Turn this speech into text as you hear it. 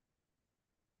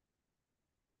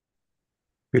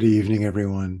Good evening,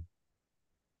 everyone.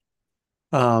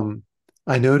 Um,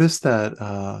 I noticed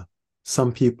that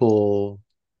some people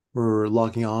were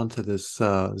logging on to this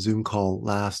Zoom call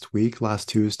last week, last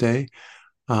Tuesday,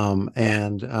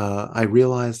 and I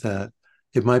realized that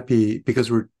it might be because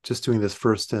we're just doing this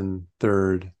first and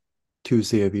third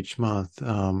Tuesday of each month,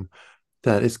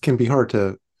 that it can be hard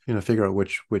to figure out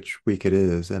which week it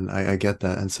is, and I get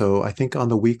that. And so I think on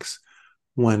the weeks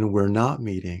when we're not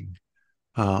meeting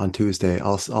on Tuesday,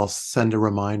 I'll send a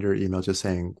reminder email just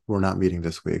saying we're not meeting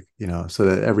this week, so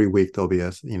that every week there'll be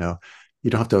you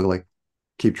don't have to like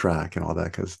keep track and all that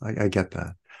because I get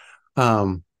that.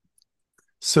 Um,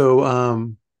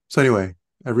 so so anyway,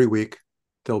 every week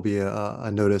there'll be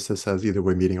a notice that says either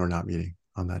we're meeting or not meeting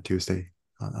on that Tuesday.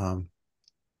 Um,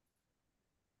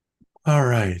 all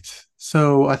right.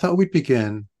 So I thought we'd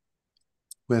begin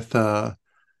with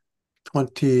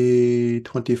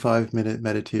 20-25 minute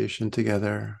meditation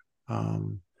together.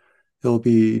 Um, It'll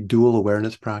be dual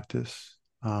awareness practice,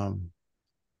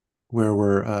 where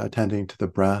we're attending to the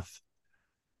breath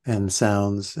and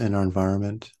sounds in our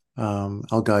environment.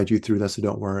 I'll guide you through this, so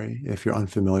don't worry if you're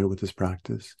unfamiliar with this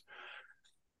practice.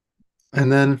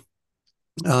 And then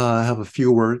I have a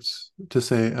few words to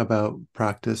say about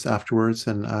practice afterwards,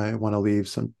 and I want to leave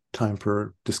some time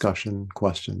for discussion,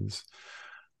 questions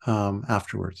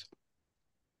afterwards.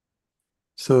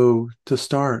 So to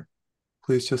start,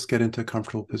 please just get into a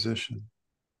comfortable position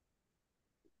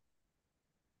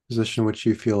in which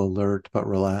you feel alert but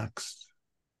relaxed,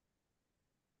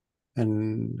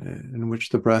 and in which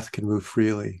the breath can move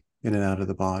freely in and out of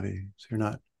the body. So you're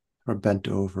not or bent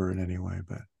over in any way,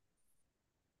 but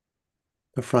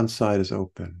the front side is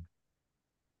open.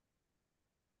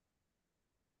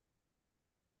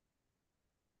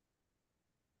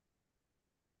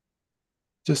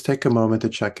 Just take a moment to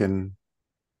check in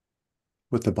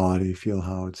with the body, feel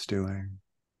how it's doing.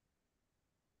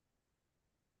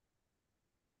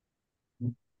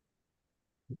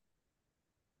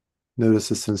 Notice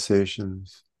the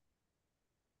sensations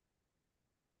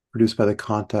produced by the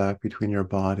contact between your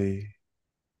body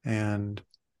and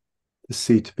the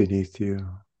seat beneath you,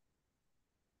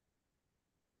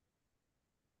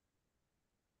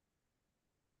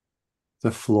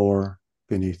 the floor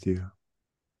beneath you.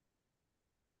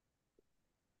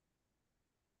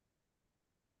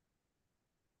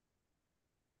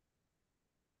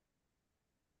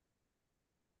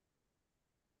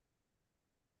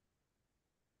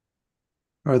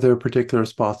 Are there particular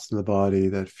spots in the body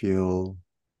that feel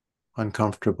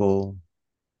uncomfortable,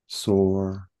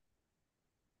 sore,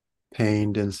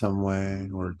 pained in some way,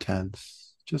 or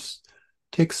tense? Just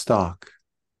take stock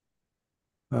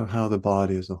of how the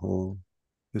body as a whole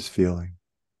is feeling.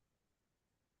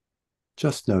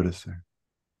 Just noticing.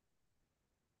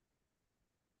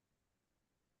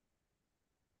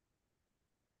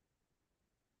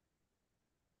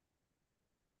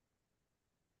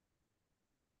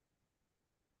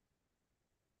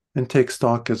 And take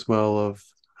stock as well of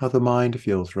how the mind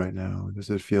feels right now. Does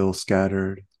it feel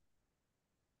scattered?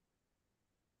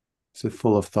 Is it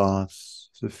full of thoughts?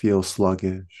 Does it feel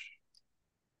sluggish?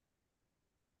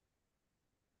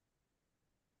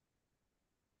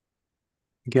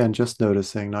 Again, just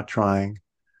noticing, not trying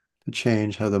to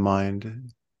change how the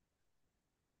mind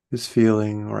is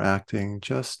feeling or acting,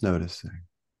 just noticing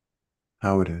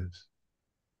how it is.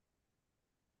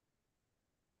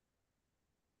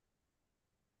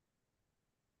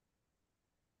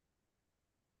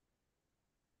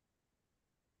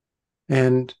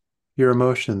 And your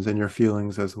emotions and your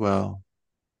feelings as well.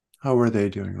 How are they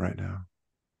doing right now?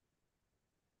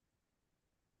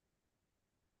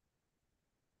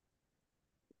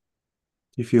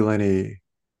 Do you feel any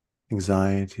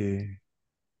anxiety,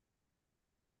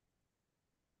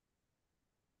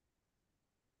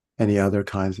 any other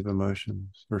kinds of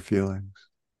emotions or feelings?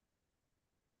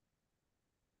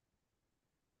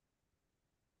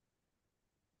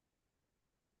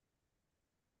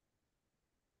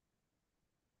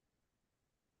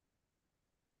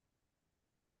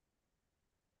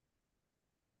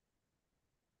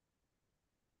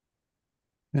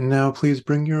 And now please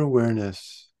bring your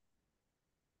awareness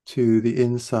to the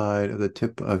inside of the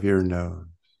tip of your nose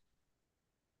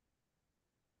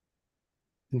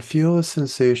and feel the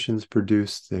sensations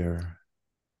produced there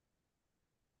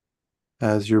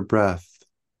as your breath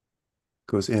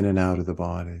goes in and out of the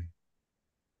body.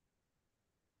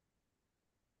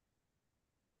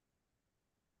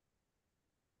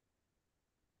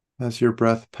 As your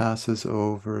breath passes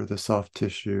over the soft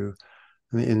tissue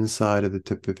on the inside of the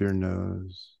tip of your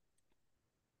nose,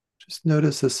 just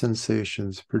notice the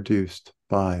sensations produced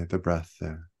by the breath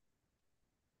there.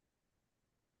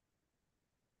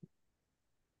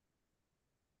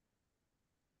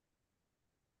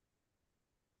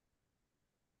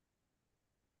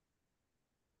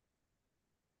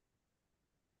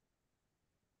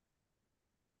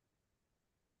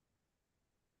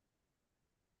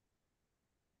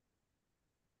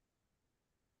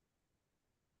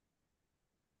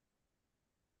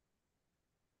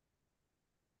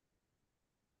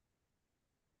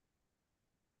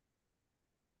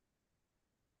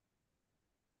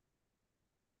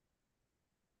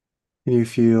 Can you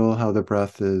feel how the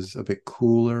breath is a bit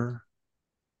cooler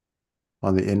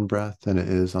on the in breath than it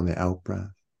is on the out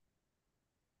breath?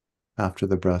 After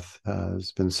the breath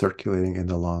has been circulating in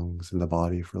the lungs and the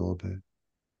body for a little bit.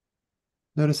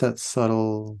 Notice that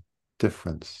subtle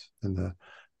difference in the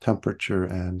temperature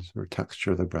and or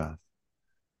texture of the breath.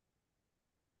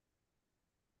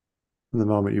 From the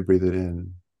moment you breathe it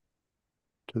in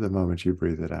to the moment you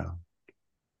breathe it out.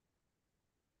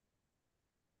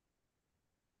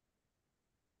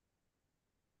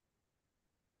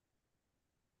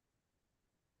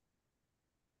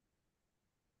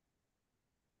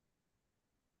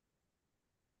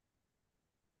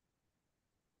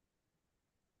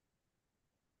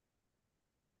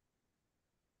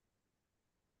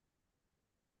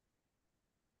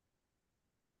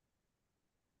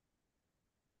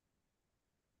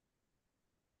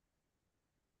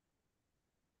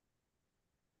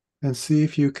 And see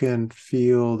if you can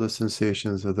feel the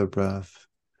sensations of the breath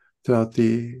throughout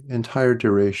the entire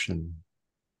duration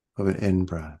of an in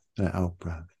breath and an out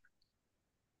breath.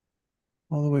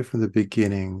 All the way from the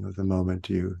beginning of the moment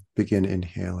you begin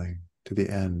inhaling to the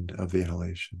end of the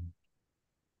inhalation.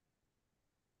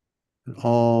 And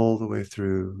all the way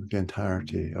through the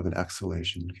entirety of an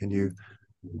exhalation. Can you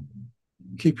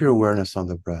keep your awareness on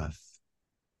the breath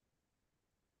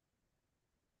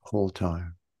the whole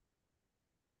time?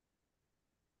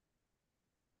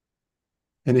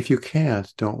 And if you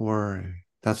can't, don't worry.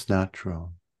 That's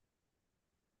natural.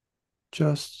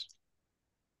 Just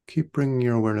keep bringing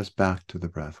your awareness back to the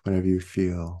breath whenever you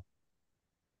feel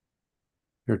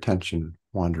your attention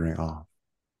wandering off.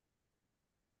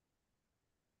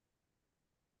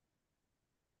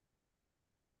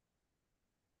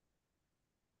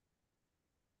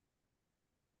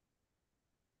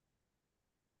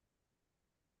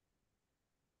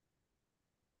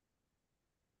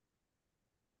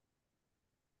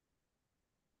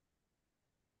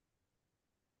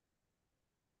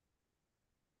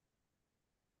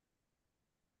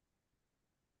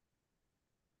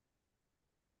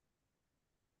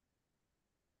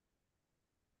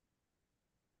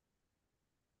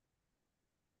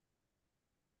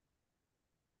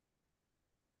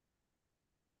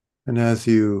 And as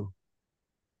you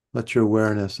let your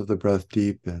awareness of the breath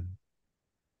deepen,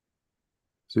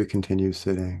 as we continue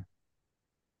sitting,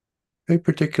 pay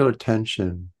particular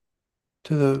attention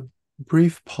to the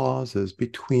brief pauses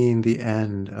between the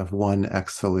end of one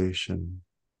exhalation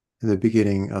and the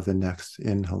beginning of the next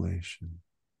inhalation.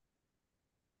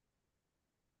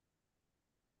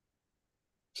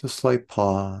 It's a slight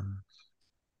pause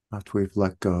after we've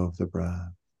let go of the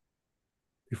breath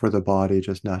before the body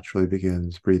just naturally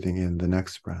begins breathing in the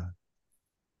next breath.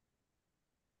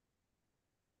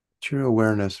 Let your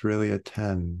awareness really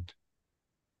attend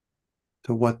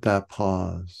to what that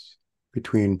pause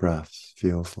between breaths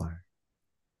feels like.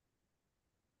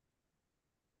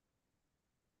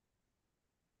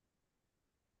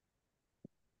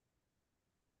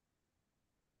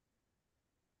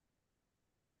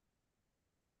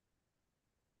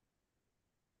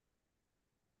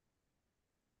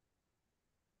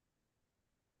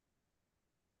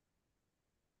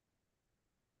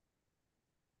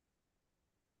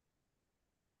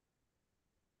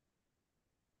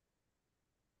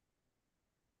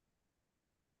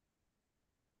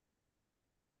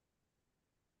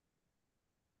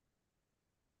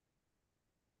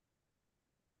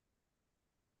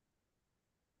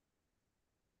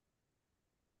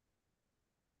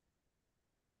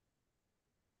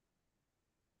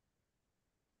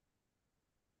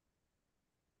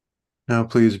 Now,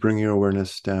 please bring your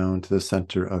awareness down to the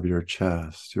center of your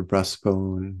chest, your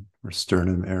breastbone or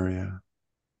sternum area.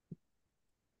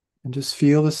 And just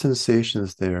feel the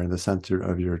sensations there in the center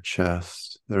of your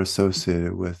chest that are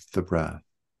associated with the breath.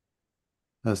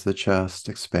 As the chest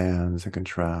expands and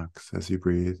contracts as you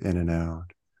breathe in and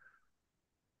out.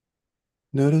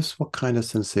 Notice what kind of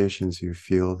sensations you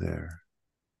feel there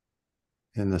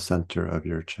in the center of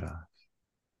your chest.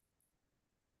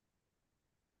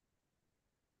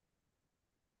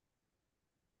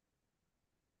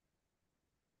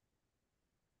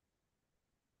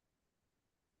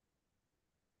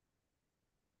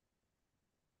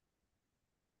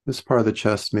 This part of the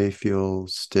chest may feel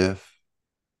stiff,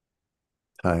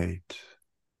 tight,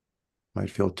 might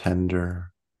feel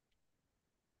tender,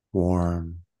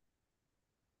 warm,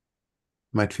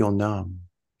 might feel numb.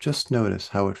 Just notice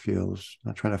how it feels,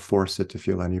 not trying to force it to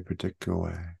feel any particular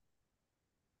way.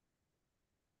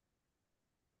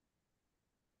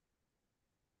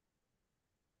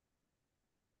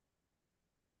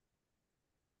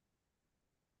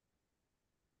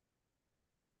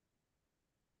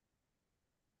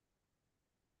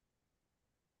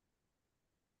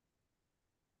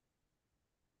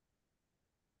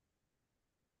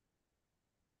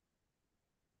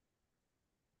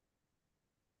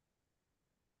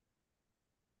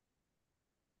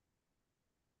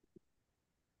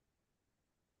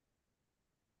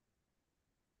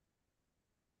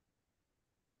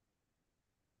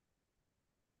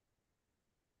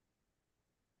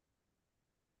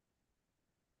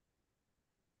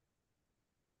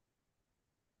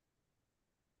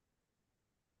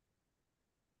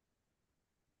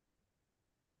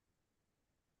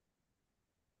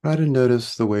 Try to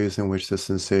notice the ways in which the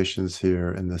sensations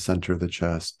here in the center of the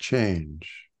chest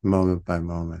change moment by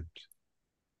moment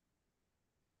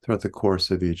throughout the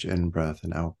course of each in breath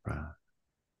and out breath.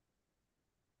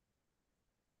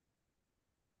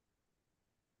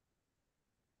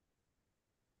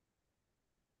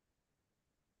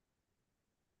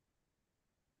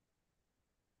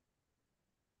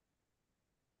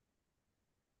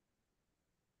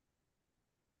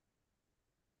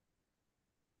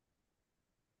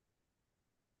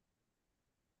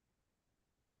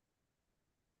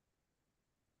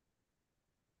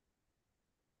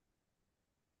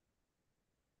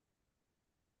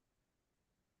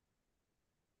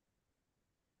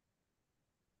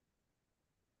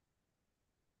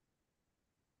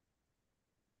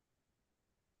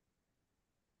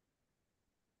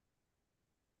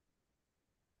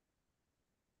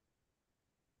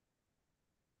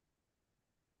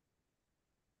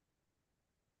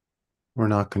 We're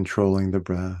not controlling the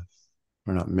breath.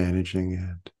 We're not managing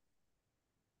it.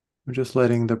 We're just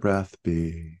letting the breath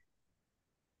be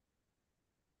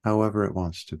however it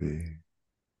wants to be.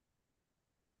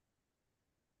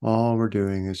 All we're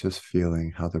doing is just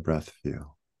feeling how the breath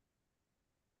feels.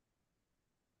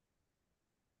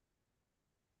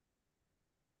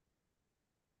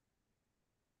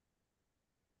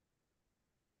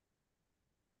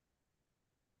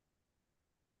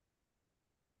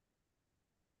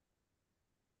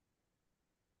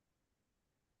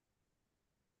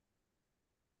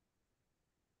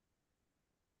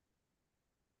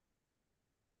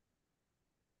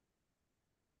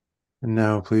 And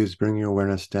now please bring your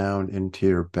awareness down into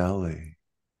your belly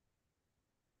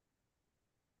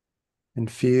and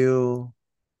feel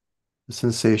the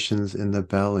sensations in the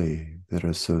belly that are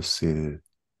associated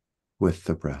with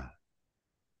the breath.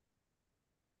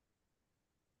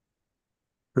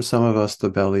 For some of us, the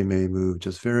belly may move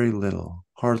just very little,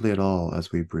 hardly at all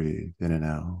as we breathe in and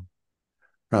out.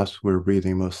 Perhaps we're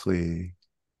breathing mostly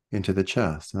into the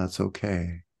chest, and that's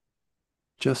okay.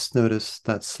 Just notice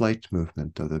that slight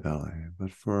movement of the belly.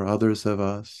 But for others of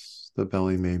us, the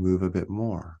belly may move a bit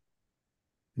more.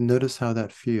 Notice how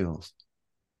that feels.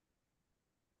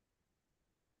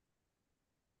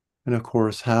 And of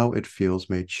course, how it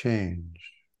feels may change.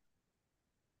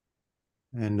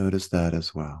 And notice that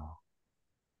as well.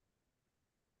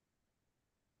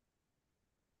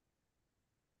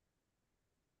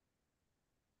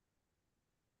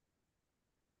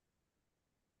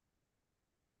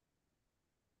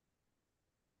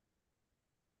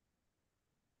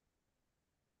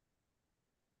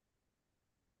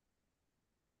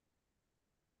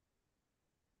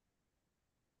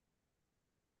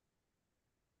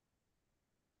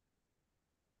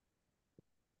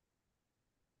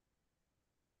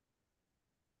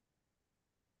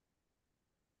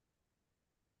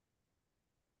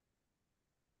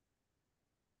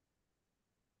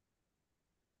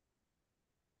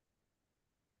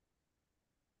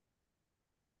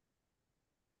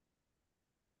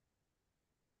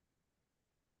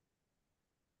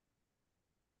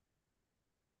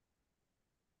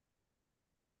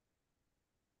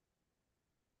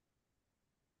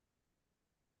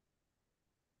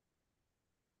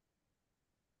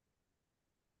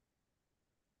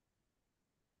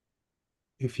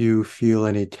 If you feel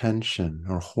any tension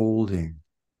or holding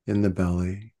in the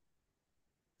belly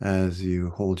as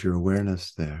you hold your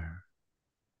awareness there,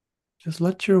 just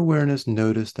let your awareness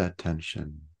notice that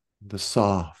tension, the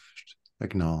soft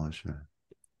acknowledgement.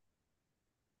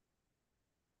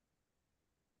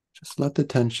 Just let the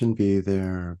tension be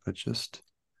there, but just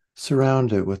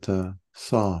surround it with a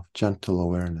soft, gentle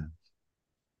awareness.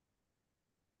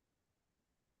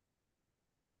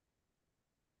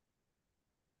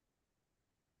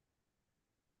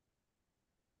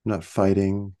 Not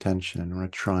fighting tension or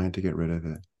trying to get rid of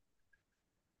it.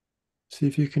 See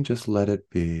if you can just let it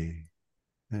be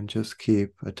and just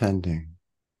keep attending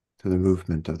to the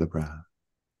movement of the breath.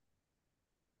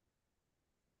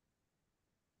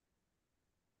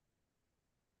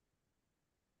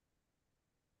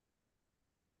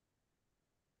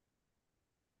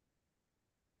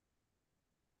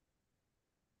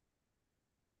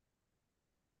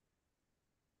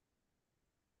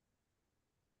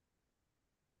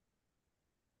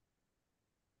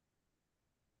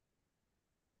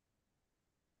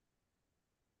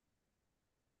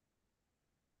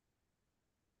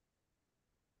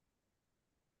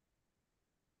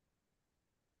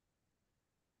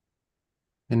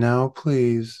 And now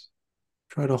please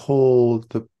try to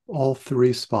hold all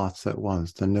three spots at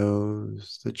once, the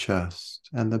nose, the chest,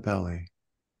 and the belly,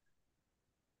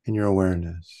 in your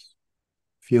awareness,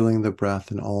 feeling the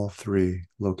breath in all three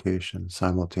locations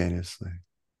simultaneously.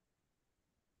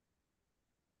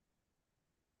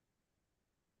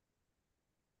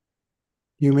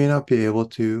 You may not be able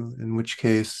to, in which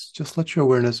case, just let your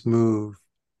awareness move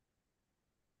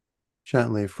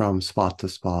gently from spot to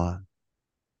spot,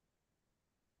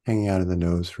 hanging out of the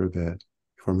nose for a bit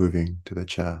before moving to the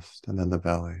chest and then the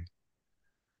belly.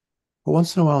 But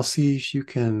once in a while, see if you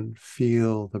can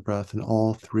feel the breath in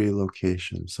all three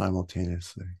locations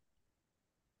simultaneously.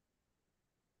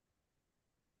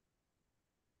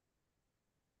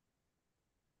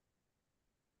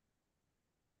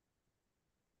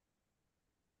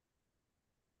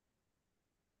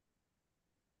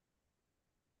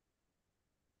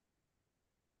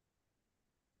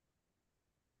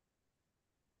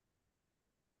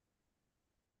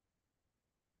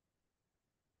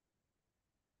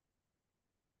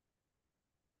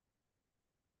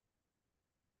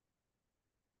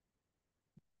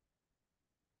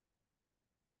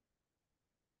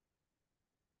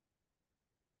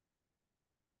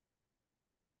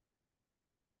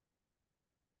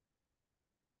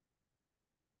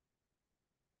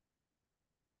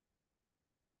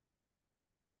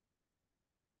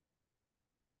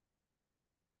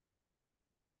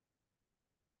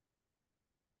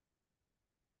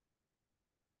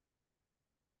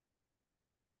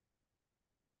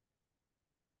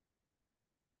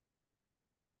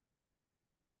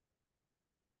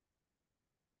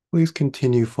 Please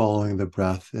continue following the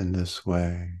breath in this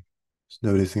way, just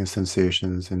noticing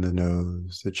sensations in the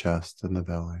nose, the chest, and the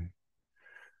belly.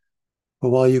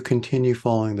 But while you continue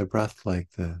following the breath like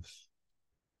this,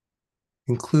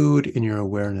 include in your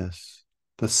awareness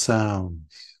the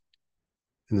sounds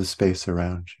in the space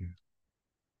around you.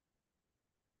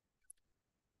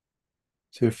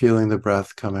 So you're feeling the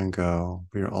breath come and go,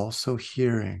 but you're also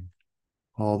hearing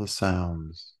all the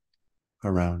sounds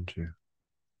around you.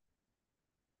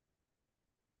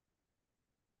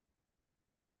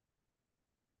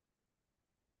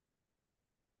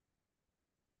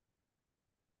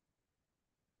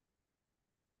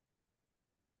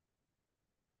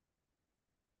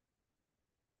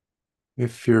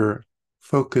 If your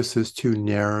focus is too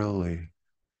narrowly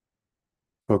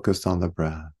focused on the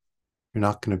breath, you're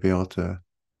not going to be able to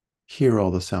hear all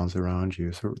the sounds around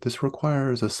you. So this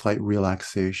requires a slight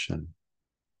relaxation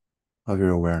of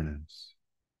your awareness.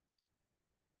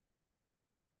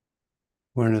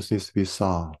 Awareness needs to be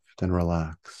soft and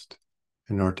relaxed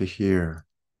in order to hear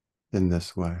in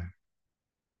this way.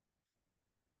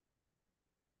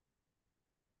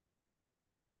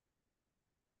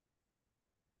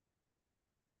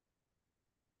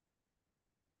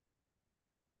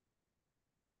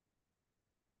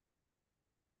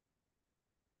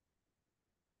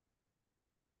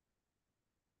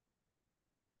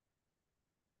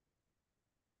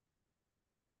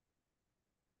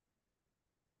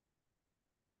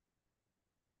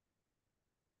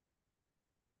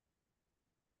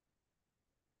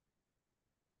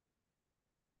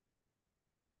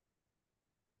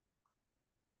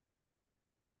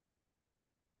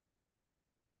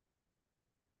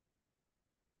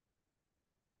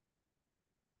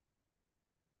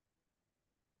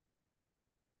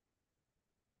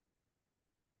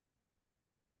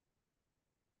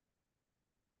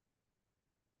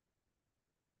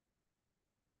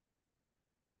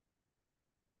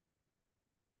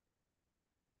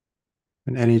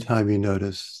 And anytime you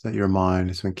notice that your mind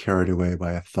has been carried away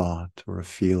by a thought or a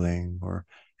feeling or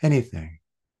anything,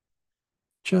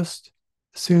 just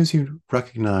as soon as you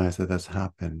recognize that that's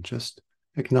happened, just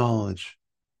acknowledge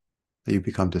that you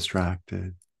become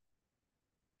distracted.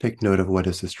 Take note of what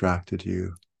has distracted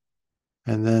you,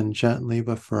 and then gently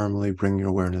but firmly bring your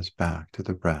awareness back to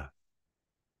the breath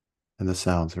and the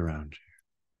sounds around you.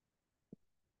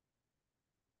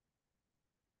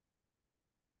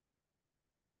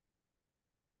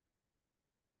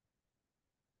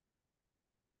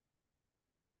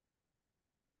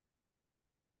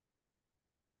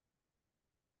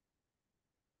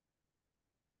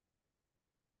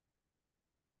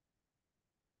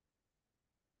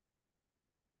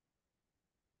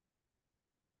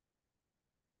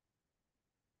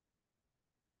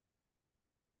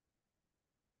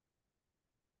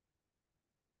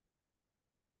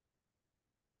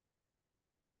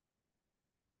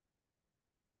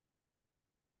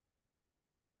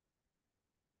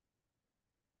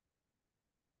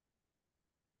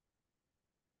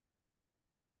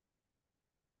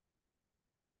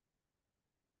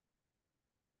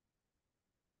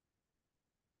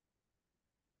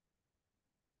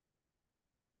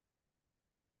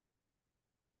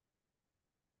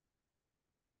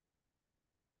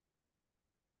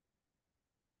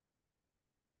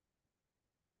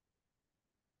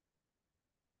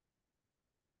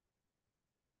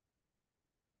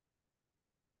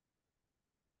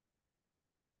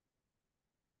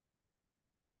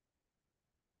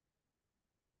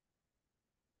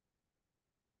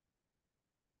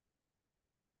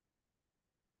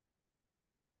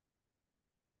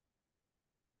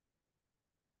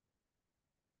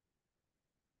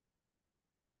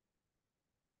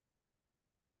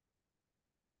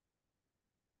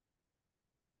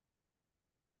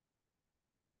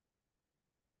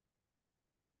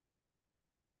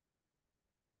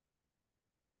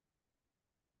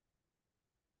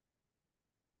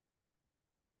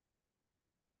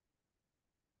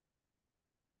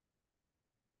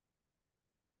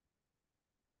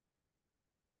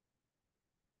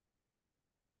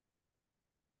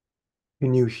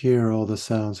 Can you hear all the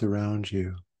sounds around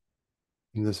you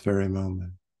in this very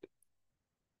moment?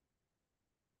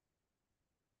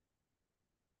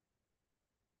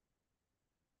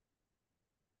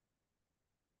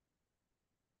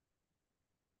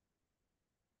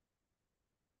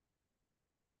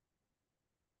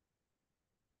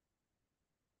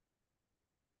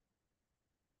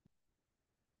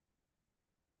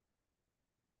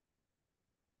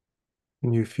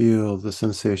 Can you feel the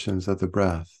sensations of the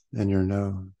breath in your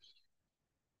nose?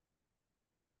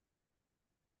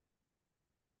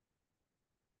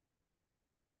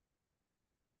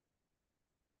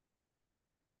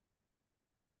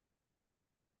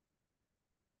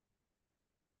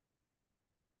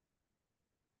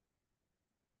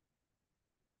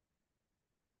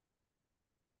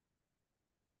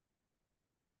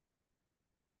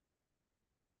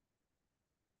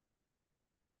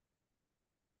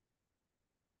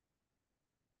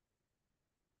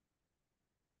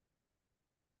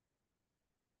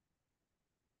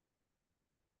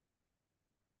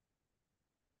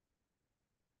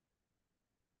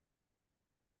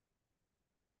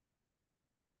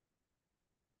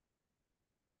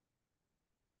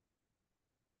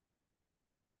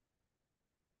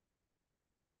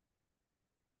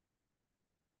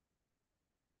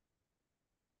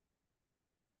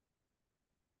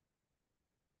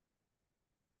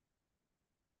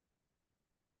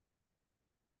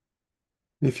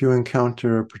 If you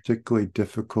encounter a particularly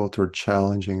difficult or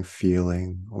challenging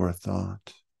feeling or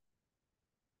thought,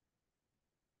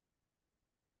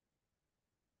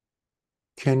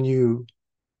 can you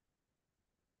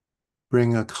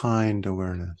bring a kind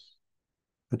awareness,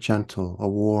 a gentle, a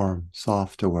warm,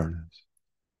 soft awareness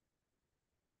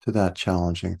to that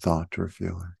challenging thought or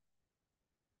feeling?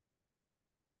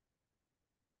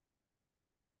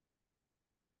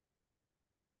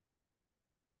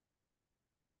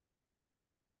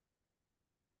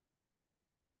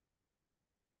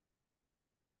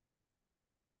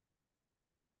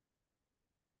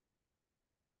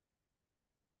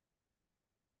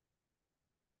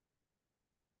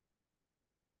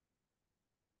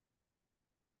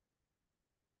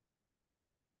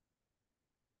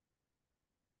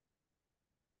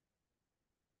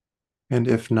 And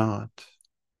if not,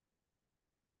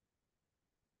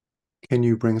 can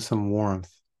you bring some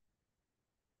warmth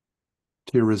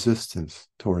to your resistance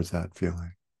towards that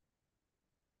feeling,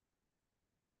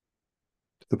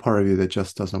 to the part of you that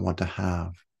just doesn't want to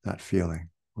have that feeling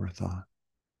or thought?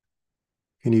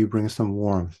 Can you bring some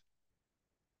warmth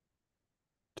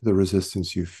to the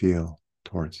resistance you feel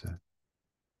towards it?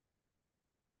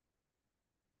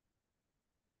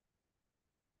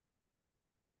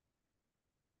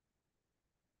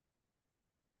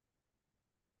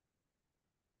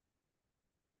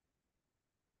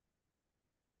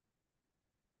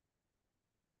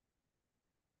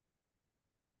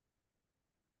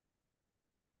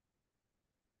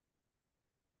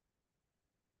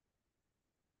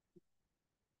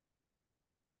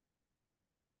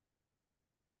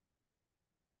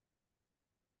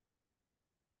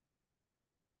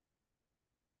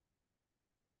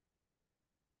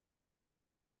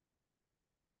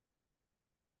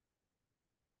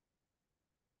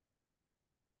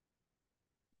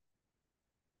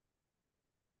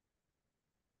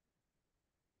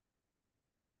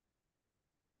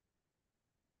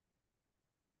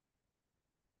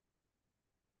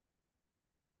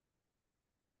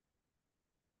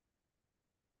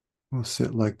 We'll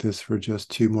sit like this for just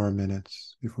 2 more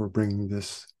minutes before bringing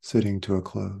this sitting to a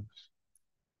close.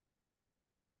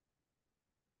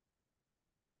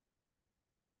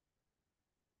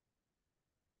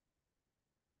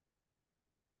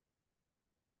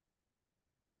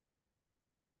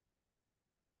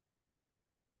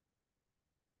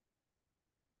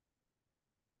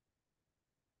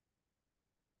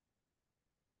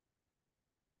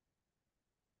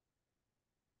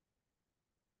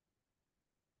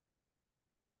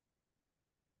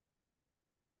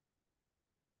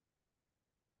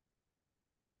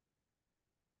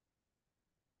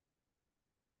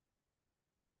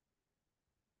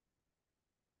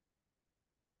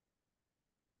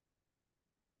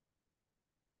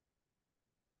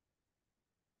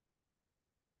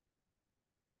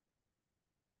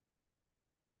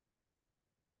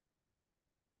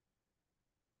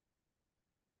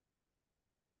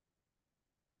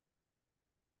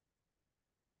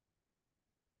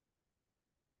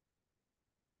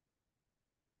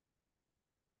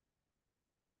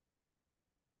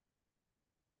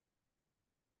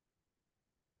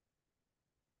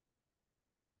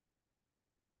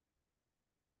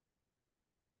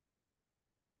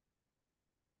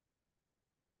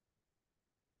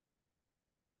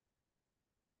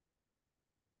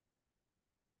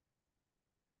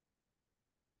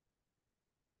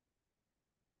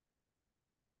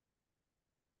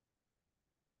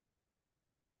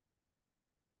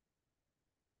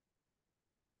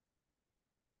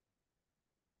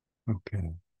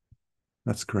 Okay,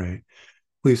 that's great.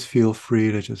 Please feel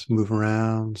free to just move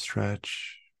around,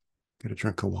 stretch, get a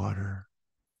drink of water.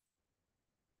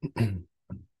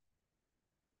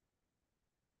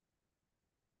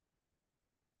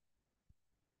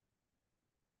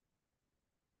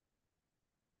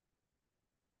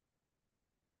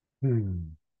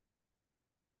 Hmm.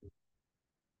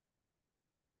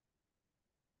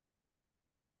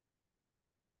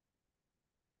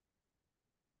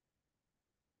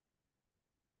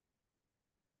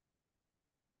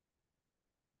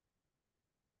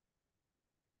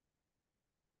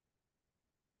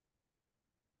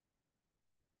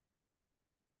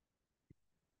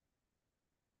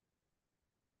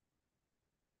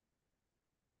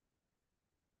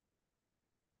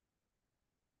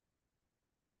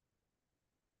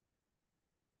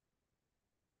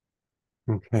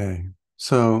 Okay.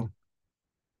 So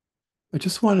I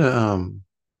just want to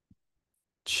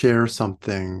share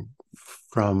something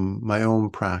from my own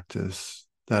practice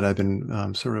that I've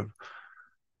been sort of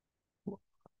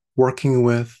working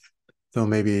with, though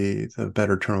maybe the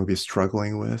better term would be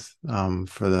struggling with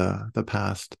for the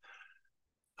past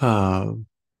uh,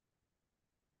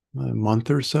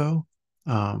 month or so.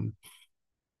 Um,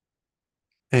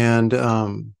 and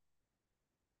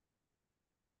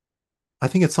I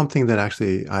think it's something that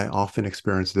actually I often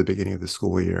experience at the beginning of the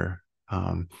school year,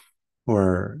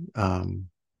 where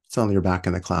suddenly you're back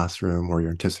in the classroom or you're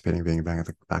anticipating being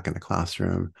back in the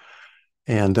classroom.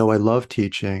 And though I love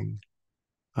teaching,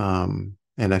 and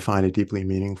I find it deeply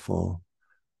meaningful,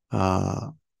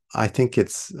 uh, I think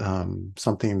it's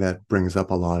something that brings up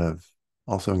a lot of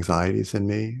also anxieties in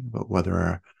me, but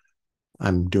whether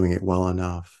I'm doing it well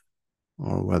enough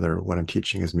or whether what I'm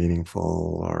teaching is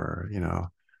meaningful or,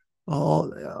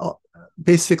 all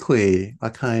basically a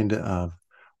kind of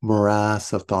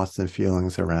morass of thoughts and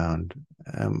feelings around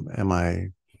am I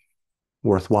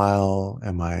worthwhile?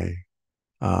 Am I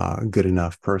a good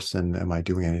enough person? Am I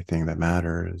doing anything that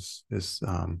matters?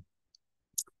 And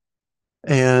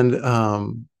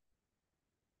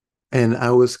and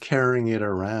I was carrying it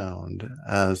around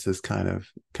as this kind of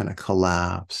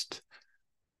collapsed,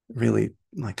 really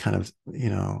like kind of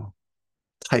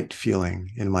tight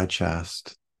feeling in my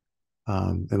chest,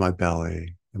 in my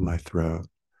belly, in my throat.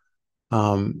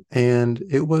 And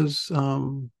it was,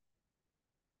 you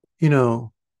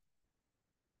know,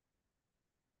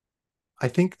 I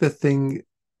think the thing,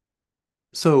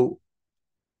 so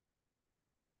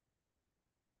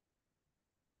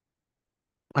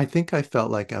I think I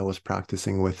felt like I was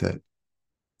practicing with it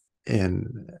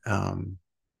in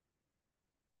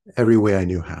every way I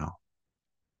knew how.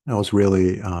 I was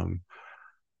really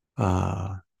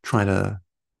uh, trying to,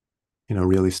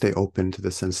 really stay open to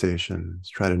the sensations,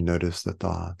 try to notice the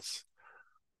thoughts,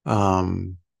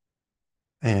 um,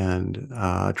 and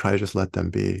try to just let them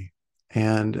be.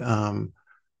 And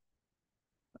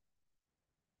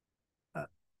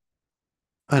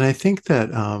I think that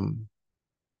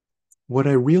what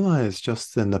I realized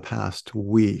just in the past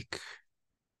week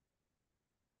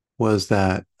was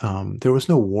that there was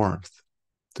no warmth.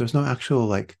 There's no actual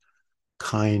like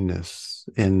kindness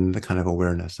in the kind of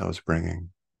awareness I was bringing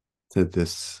to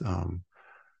this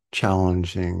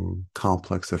challenging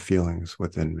complex of feelings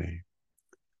within me.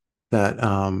 That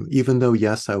even though,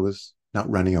 yes, I was not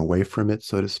running away from it,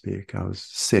 so to speak, I was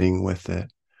sitting with it.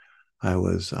 I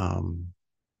was um,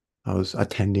 I was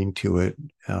attending to it,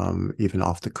 even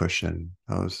off the cushion.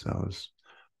 I was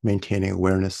maintaining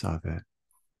awareness of it.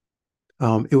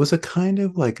 It was a kind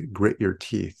of like grit your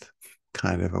teeth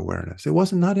kind of awareness. It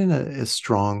wasn't not in a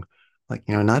strong, like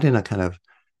not in a kind of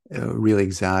really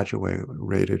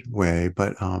exaggerated way,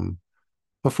 but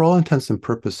for all intents and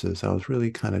purposes, I was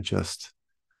really kind of just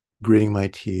gritting my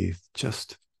teeth,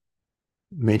 just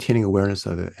maintaining awareness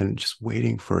of it, and just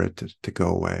waiting for it to go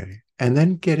away, and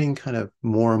then getting kind of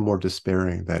more and more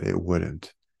despairing that it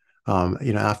wouldn't.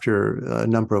 After a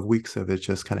number of weeks of it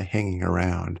just kind of hanging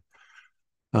around,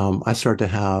 I started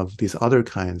to have these other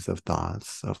kinds of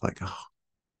thoughts of like, oh,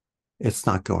 it's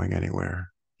not going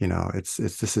anywhere. I'm going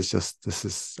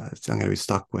to be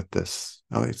stuck with this.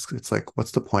 Oh, it's like,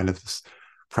 what's the point of this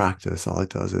practice? All it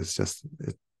does is just,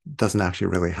 it doesn't actually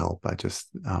really help. I just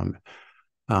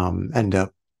end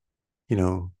up, you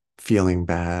know, feeling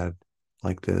bad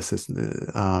like this.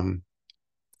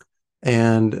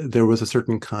 And there was a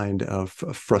certain kind of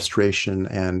frustration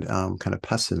and kind of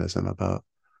pessimism about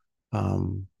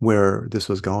where this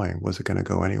was going. Was it going to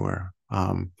go anywhere?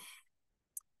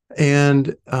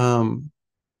 And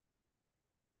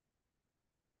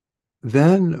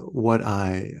then what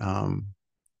I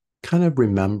kind of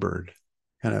remembered,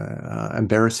 kind of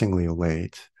embarrassingly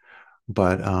late,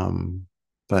 but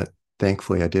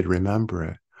thankfully I did remember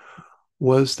it,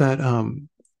 was that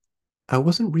I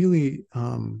wasn't really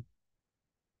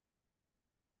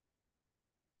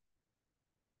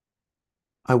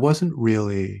I wasn't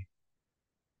really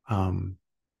um,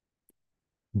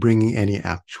 bringing any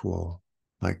actual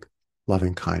like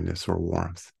loving kindness or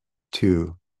warmth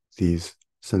to these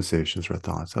sensations or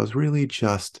thoughts. I was really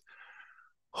just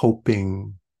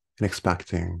hoping and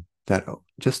expecting that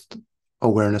just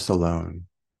awareness alone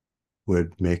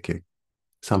would make it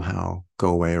somehow go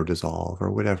away or dissolve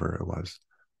or whatever it was.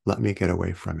 Let me get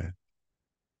away from it.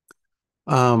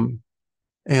 Um,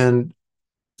 and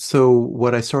so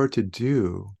what I started to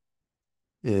do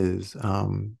is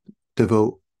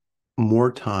devote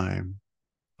more time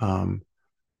um,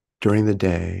 during the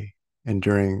day and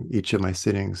during each of my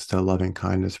sittings to loving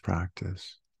kindness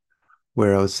practice,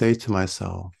 where I would say to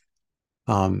myself,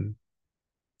 um,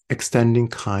 extending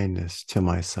kindness to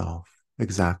myself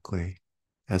exactly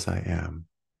as I am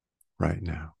right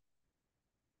now.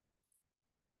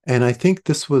 And I think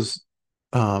this was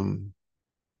um,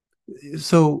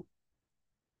 so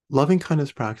loving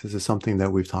kindness practice is something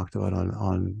that we've talked about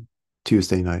on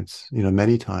Tuesday nights,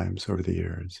 many times over the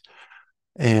years.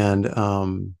 And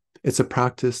it's a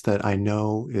practice that I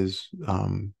know is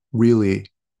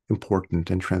really important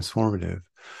and transformative.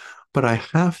 But I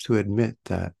have to admit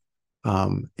that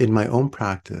in my own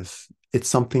practice, it's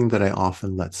something that I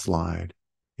often let slide.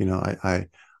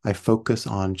 I focus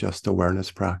on just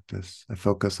awareness practice. I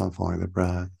focus on following the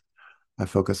breath. I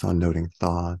focus on noting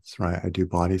thoughts, right? I do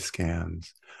body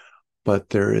scans. But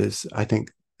there is, I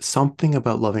think, something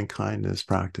about loving kindness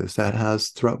practice that has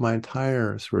throughout my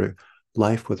entire sort of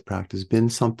life with practice been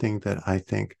something that I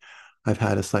think I've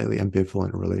had a slightly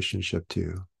ambivalent relationship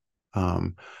to.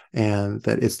 Um, and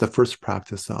that it's the first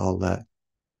practice that I'll let,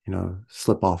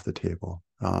 slip off the table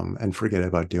and forget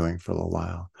about doing for a little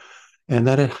while. And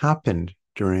that it happened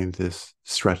during this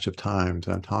stretch of time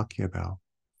that I'm talking about.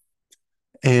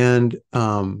 And,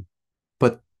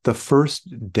 but the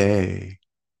first day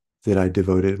that I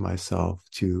devoted myself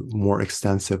to more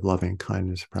extensive loving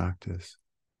kindness practice,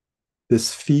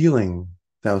 this feeling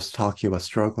that I was talking about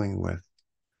struggling with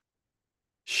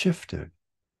shifted.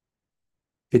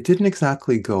 It didn't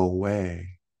exactly go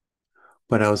away,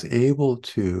 but I was able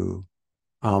to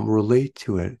relate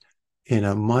to it in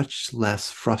a much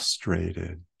less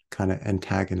frustrated, kind of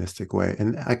antagonistic way.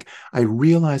 And I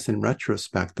realized in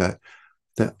retrospect that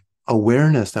the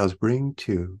awareness that I was bringing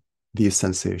to these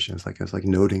sensations, like I was like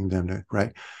noting them,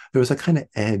 right? There was a kind of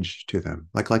edge to them,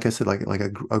 like I said, like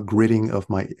a gritting of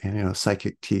my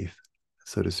psychic teeth,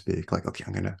 so to speak. Like, okay,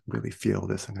 I'm gonna really feel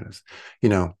this. I'm gonna, you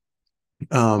know,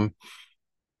 um,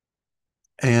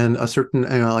 and a certain,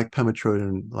 like Pema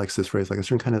Chodron likes this phrase, like a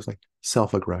certain kind of like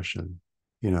self-aggression,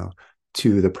 you know,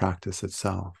 to the practice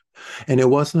itself. And it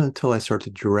wasn't until I started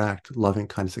to direct loving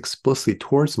kindness explicitly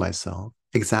towards myself,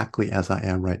 exactly as I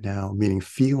am right now, meaning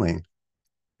feeling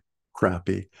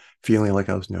crappy, feeling like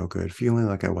I was no good, feeling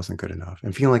like I wasn't good enough,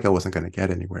 and feeling like I wasn't going to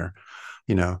get anywhere.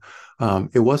 You know,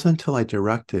 it wasn't until I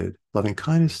directed loving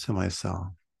kindness to myself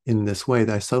in this way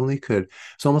that I suddenly could.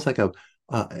 It's almost like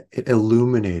it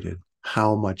illuminated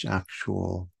how much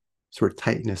actual sort of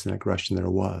tightness and aggression there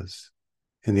was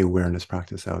in the awareness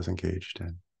practice I was engaged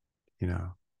in. You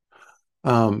know,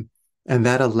 um, and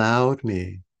that allowed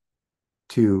me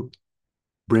to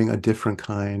bring a different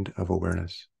kind of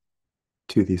awareness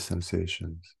to these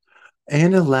sensations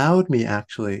and allowed me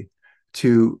actually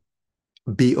to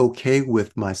be okay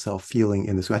with myself feeling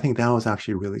in this way. I think that was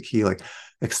actually really key, like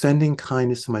extending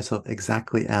kindness to myself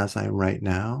exactly as I am right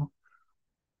now.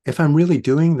 If I'm really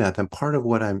doing that, then part of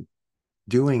what I'm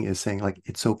doing is saying, like,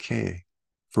 it's okay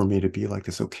for me to be like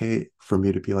this, okay for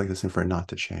me to be like this, and for it not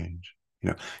to change.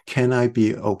 Can I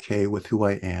be okay with who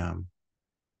I am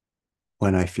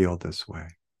when I feel this way?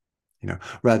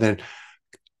 Rather than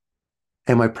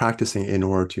am I practicing in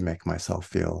order to make myself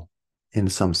feel in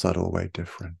some subtle way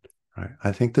different? Right.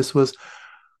 I think this was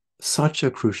such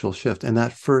a crucial shift. And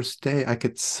that first day, I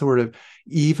could sort of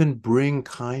even bring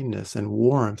kindness and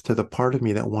warmth to the part of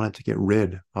me that wanted to get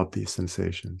rid of these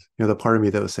sensations. The part of me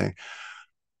that was saying,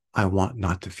 I want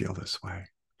not to feel this way.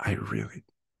 I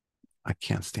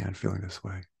can't stand feeling this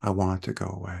way. I want it to go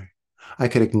away. I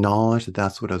could acknowledge that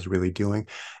that's what I was really doing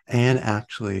and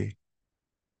actually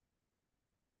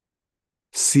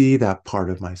see that part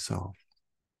of myself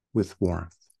with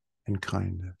warmth and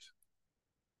kindness.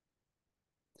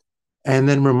 And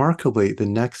then remarkably, the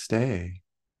next day,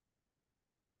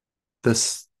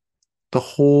 this the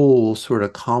whole sort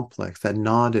of complex, that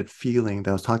knotted feeling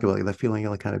that I was talking about, like the feeling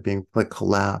of like kind of being like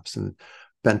collapsed and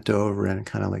bent over and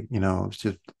kind of like, it was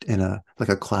just in a like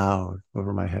a cloud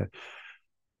over my head,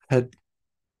 had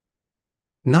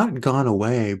not gone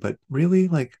away, but really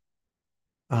like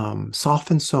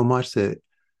softened so much that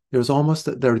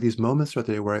there were these moments throughout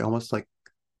the day where I almost like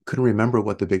couldn't remember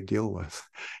what the big deal was.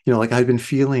 Like I'd been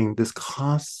feeling this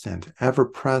constant, ever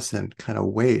present kind of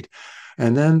weight.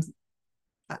 And then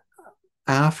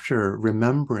after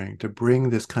remembering to bring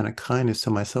this kind of kindness to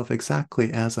myself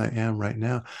exactly as I am right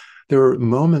now, there were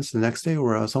moments the next day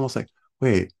where I was almost like,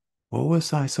 wait, what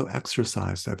was I so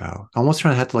exercised about? I almost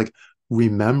trying to have to like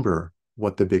remember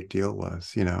what the big deal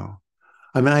was.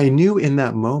 I mean, I knew in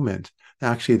that moment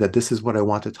actually that this is what I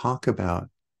want to talk about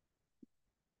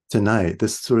tonight.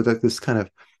 This sort of like this kind of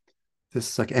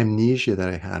this like amnesia that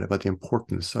I had about the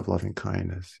importance of loving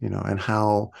kindness, and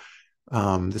how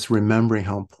this remembering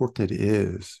how important it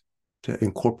is to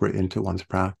incorporate into one's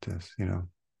practice.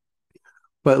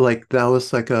 But like that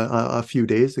was like a few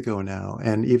days ago now,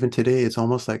 and even today, it's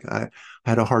almost like I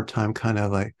had a hard time kind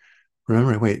of like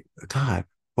remembering. Wait, God,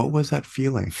 what was that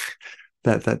feeling?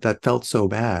 That felt so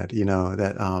bad,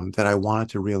 that I wanted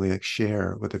to really like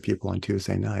share with the people on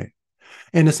Tuesday night.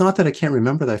 And it's not that I can't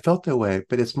remember that I felt that way,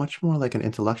 but it's much more like an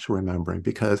intellectual remembering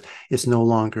because it's no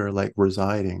longer like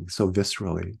residing so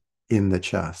viscerally in the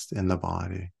chest, in the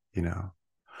body.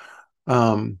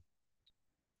 Um,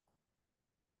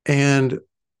 and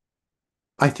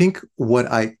I think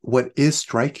what is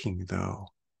striking though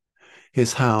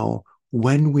is how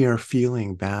when we are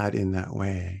feeling bad in that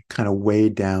way, kind of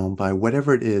weighed down by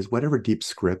whatever it is, whatever deep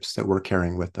scripts that we're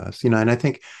carrying with us, and I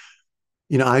think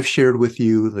I've shared with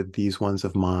you that these ones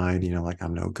of mine, like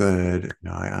I'm no good,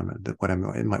 what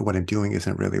I'm doing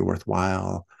isn't really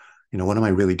worthwhile. What am I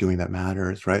really doing that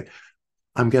matters, right?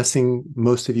 I'm guessing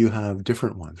most of you have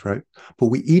different ones, right? But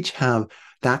we each have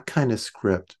that kind of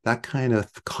script, that kind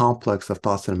of complex of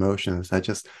thoughts and emotions that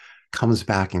just comes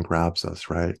back and grabs us,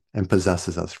 right? And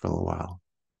possesses us for a little while.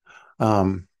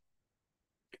 Um,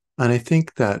 and I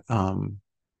think that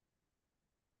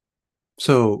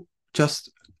so just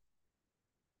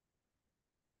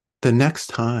the next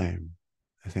time,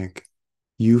 I think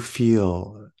you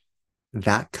feel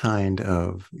that kind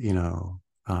of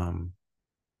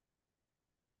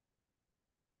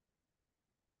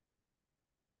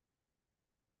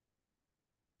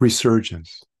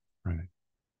resurgence, right,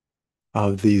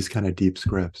 of these kind of deep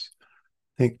scripts.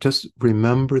 I think just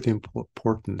remember the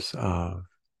importance of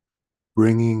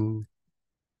bringing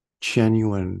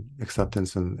genuine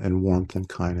acceptance and warmth and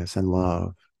kindness and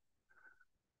love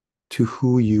to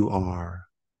who you are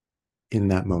in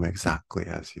that moment, exactly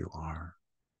as you are.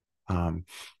 Um,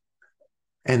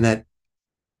 and that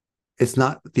it's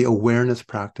not the awareness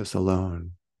practice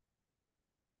alone.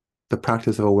 The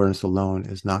practice of awareness alone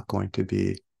is not going to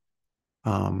be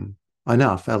um,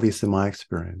 enough, at least in my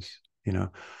experience,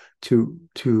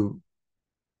 to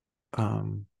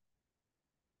um,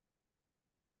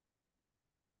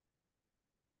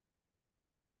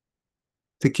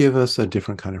 to give us a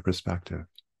different kind of perspective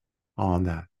on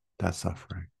that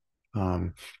suffering,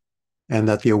 um, and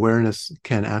that the awareness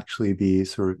can actually be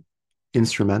sort of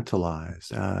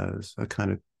instrumentalized as a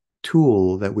kind of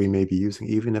tool that we may be using,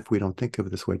 even if we don't think of it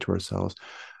this way to ourselves,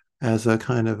 as a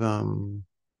kind of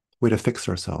way to fix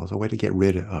ourselves, a way to get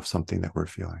rid of something that we're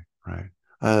feeling, right?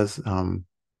 As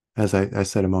I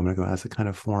said a moment ago, as a kind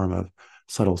of form of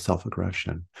subtle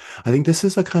self-aggression. I think this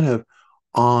is a kind of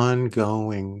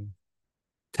ongoing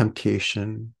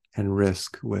temptation and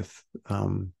risk with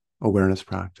awareness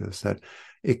practice that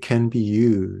it can be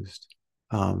used.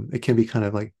 It can be kind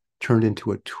of like turned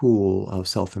into a tool of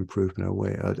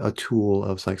self-improvement, a tool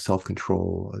of like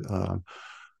self-control, uh,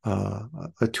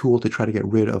 a tool to try to get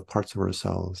rid of parts of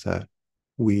ourselves that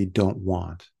we don't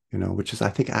want, which is, I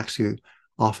think, actually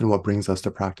often what brings us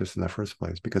to practice in the first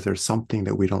place, because there's something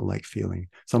that we don't like feeling,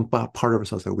 some part of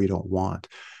ourselves that we don't want.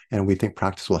 And we think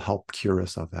practice will help cure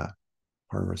us of that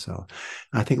part of ourselves.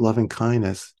 And I think loving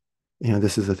kindness,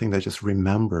 this is the thing that I just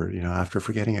remembered, after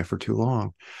forgetting it for too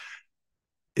long,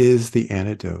 is the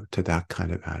antidote to that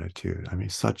kind of attitude. I mean,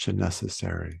 such a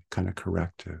necessary kind of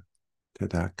corrective to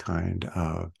that kind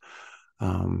of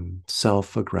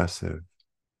self-aggressive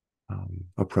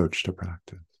approach to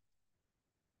practice.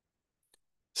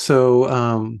 So,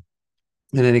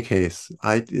 in any case,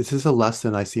 this is a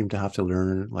lesson I seem to have to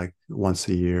learn like once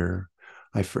a year.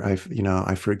 I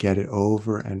forget it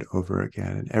over and over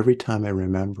again, and every time I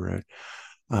remember it,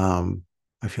 um,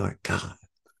 I feel like God,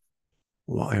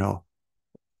 well,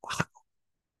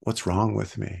 what's wrong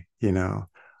with me?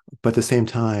 But at the same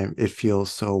time, it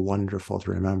feels so wonderful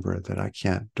to remember that I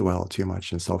can't dwell too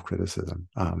much in self-criticism.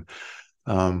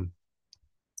 Um,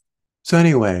 so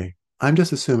anyway, I'm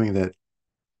just assuming that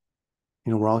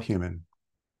we're all human,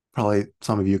 probably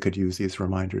some of you could use these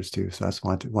reminders too. So that's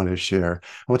what I wanted to share.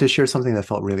 I want to share something that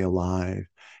felt really alive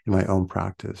in my own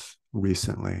practice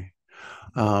recently.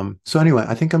 So anyway,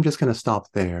 I think I'm just going to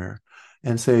stop there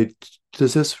and say,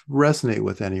 does this resonate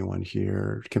with anyone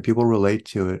here? Can people relate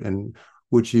to it? And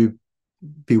would you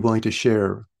be willing to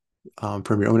share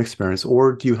from your own experience,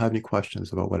 or do you have any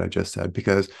questions about what I just said?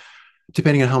 Because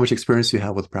depending on how much experience you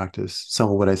have with practice, some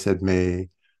of what I said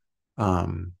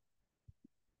um,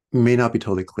 may not be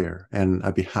totally clear, and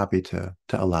I'd be happy to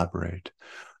elaborate.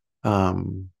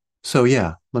 Um, so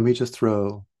yeah, let me just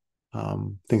throw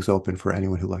things open for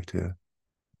anyone who'd like to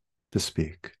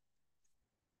speak.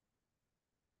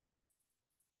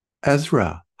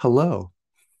 Ezra, hello.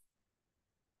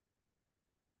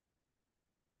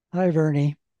 Hi,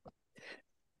 Bernie.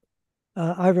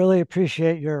 I really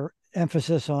appreciate your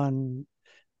emphasis on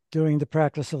doing the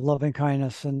practice of loving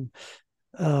kindness.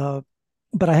 Uh,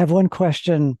 but I have one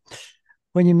question.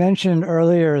 When you mentioned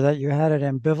earlier that you had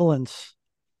an ambivalence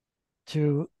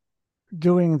to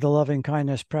doing the loving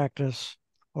kindness practice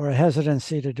or a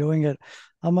hesitancy to doing it,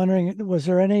 I'm wondering, was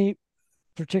there any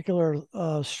particular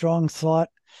strong thought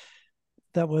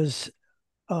that was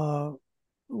uh,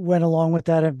 went along with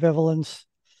that ambivalence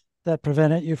that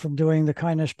prevented you from doing the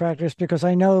kindness practice? Because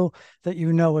I know that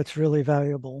you know it's really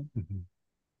valuable. Mhm.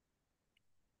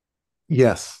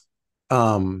 Yes.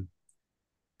 Um,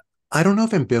 I don't know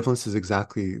if ambivalence is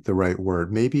exactly the right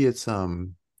word. Maybe it's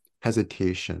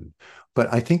hesitation,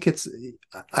 but I think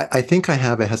I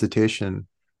have a hesitation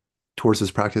towards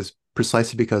this practice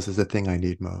precisely because it's the thing I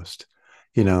need most,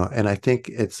 and I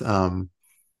think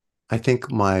I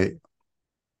think my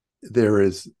there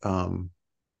is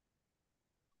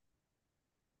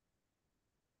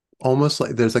almost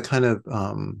like there's a kind of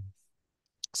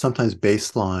sometimes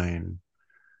baseline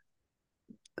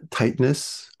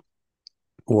tightness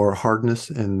or hardness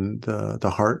in the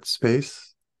heart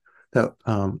space that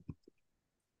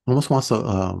almost wants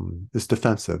to is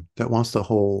defensive, that wants to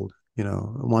hold,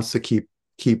 wants to keep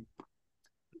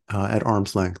at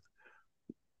arm's length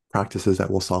practices that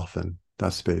will soften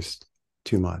that space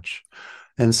too much.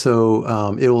 And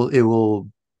so it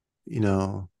will you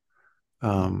know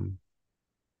um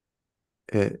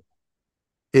it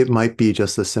it might be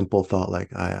just a simple thought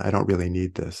like I don't really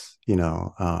need this, but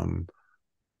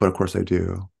of course I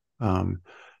do. um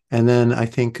and then I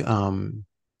think at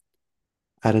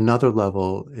another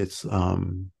level it's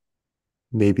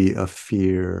maybe a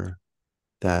fear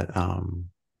that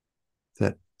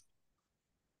that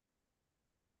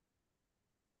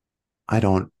I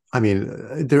don't. I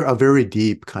mean, they're a very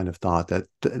deep kind of thought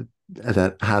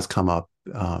that has come up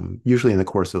usually in the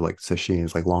course of like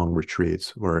sessions, like long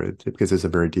retreats, because it's a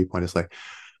very deep one. It's like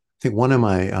I think one of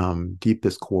my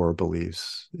deepest core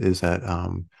beliefs is that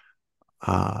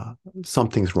uh,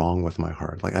 something's wrong with my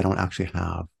heart. Like I don't actually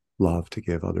have love to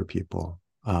give other people.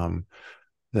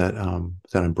 That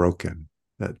I'm broken.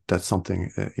 That's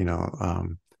something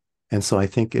and so I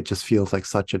think it just feels like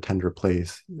such a tender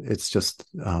place. It's just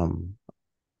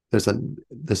there's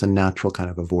a natural kind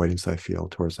of avoidance I feel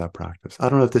towards that practice. I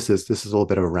don't know if this is a little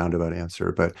bit of a roundabout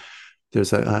answer, but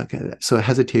there's a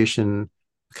hesitation,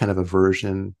 kind of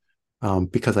aversion,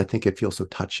 because I think it feels so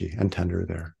touchy and tender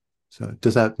there. So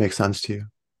does that make sense to you?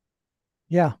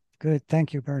 Yeah, good.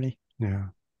 Thank you, Bernie. Yeah.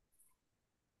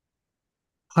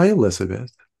 Hi,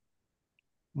 Elizabeth.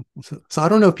 So I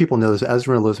don't know if people know this.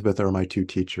 Ezra and Elizabeth are my two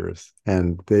teachers,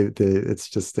 and they it's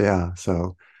just yeah.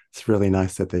 So it's really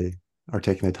nice that they are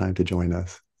taking the time to join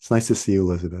us. It's nice to see you,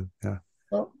 Elizabeth. Yeah.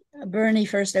 Well, Bernie,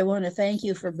 first, I want to thank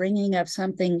you for bringing up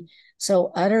something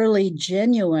so utterly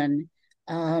genuine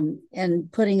and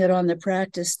putting it on the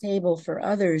practice table for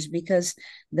others, because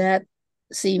that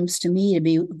seems to me to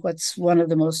be what's one of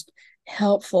the most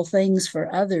helpful things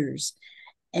for others.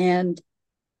 And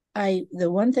the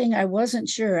one thing I wasn't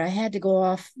sure, I had to go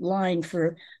offline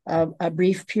for a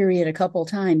brief period a couple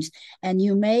times, and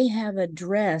you may have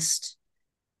addressed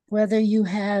whether you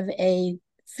have a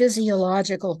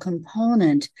physiological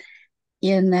component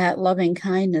in that loving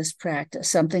kindness practice,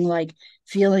 something like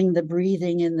feeling the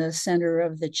breathing in the center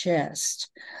of the chest,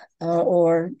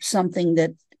 or something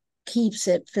that keeps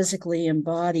it physically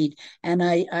embodied. And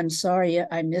I'm sorry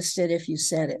I missed it if you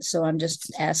said it. So I'm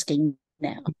just asking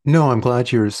now. No, I'm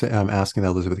glad you're asking that,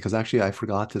 Elizabeth, because actually I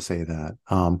forgot to say that.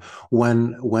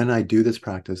 When I do this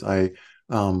practice, I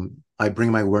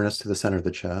bring my awareness to the center of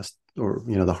the chest, or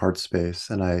the heart space,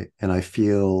 and I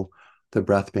feel the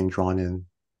breath being drawn in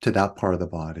to that part of the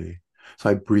body. So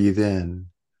I breathe in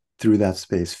through that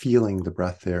space, feeling the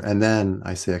breath there, and then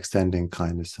I say extending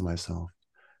kindness to myself,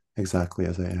 exactly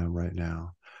as I am right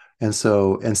now. And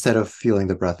so instead of feeling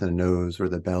the breath in the nose or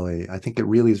the belly, I think it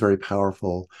really is very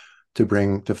powerful to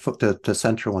bring to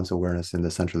center one's awareness in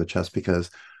the center of the chest, because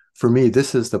for me,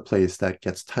 this is the place that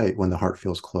gets tight when the heart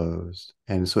feels closed.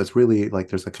 And so it's really like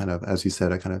there's a kind of, as you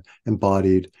said, a kind of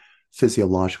embodied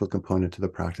physiological component to the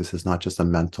practice. It's not just a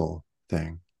mental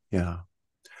thing. Yeah.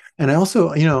 And I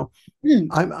also,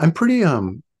 I'm pretty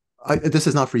this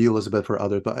is not for you, Elizabeth, for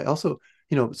others, but I also,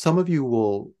 some of you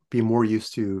will be more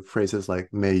used to phrases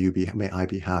like may I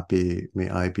be happy, may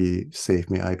I be safe,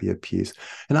 may I be at peace.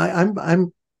 And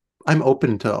I'm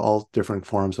open to all different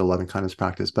forms of loving kindness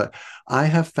practice, but I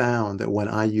have found that when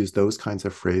I use those kinds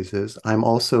of phrases, I'm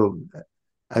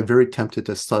very tempted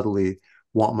to subtly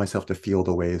want myself to feel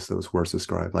the ways those words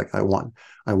describe. Like I want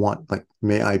like,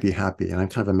 may I be happy. And I'm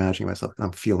kind of imagining myself,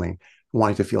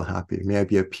 wanting to feel happy. May I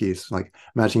be at peace. Like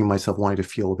imagining myself wanting to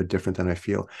feel a bit different than I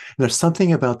feel. And there's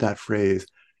something about that phrase,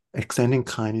 extending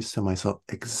kindness to myself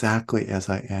exactly as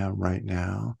I am right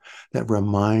now, that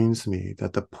reminds me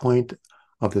that the point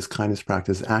of this kindness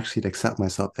practice is actually to accept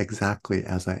myself exactly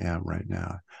as I am right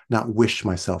now, not wish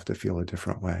myself to feel a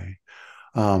different way.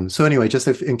 So anyway, just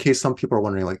in case some people are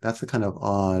wondering, like that's a kind of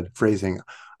odd phrasing.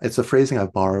 It's a phrasing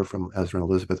I've borrowed from Ezra and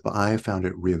Elizabeth, but I found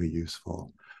it really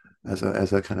useful as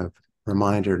a kind of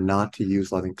reminder not to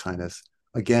use loving kindness.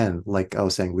 Again, like I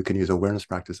was saying, we can use awareness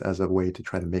practice as a way to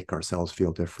try to make ourselves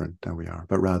feel different than we are,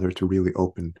 but rather to really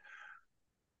open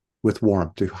with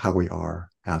warmth to how we are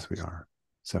as we are.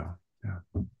 So,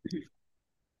 yeah.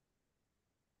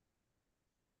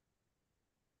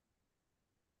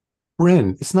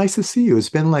 Bryn, it's nice to see you. It's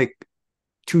been like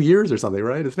 2 years or something,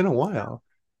 right? It's been a while.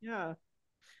 Yeah.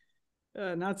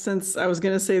 Not since I was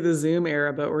going to say the Zoom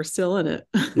era, but we're still in it.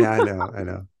 Yeah, I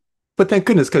know. But thank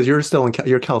goodness, because you're still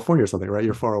you're California or something, right?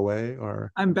 You're far away,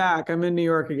 or I'm back. I'm in New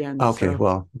York again. okay, So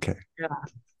well, okay.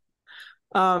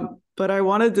 yeah. But I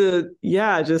wanted to,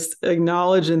 just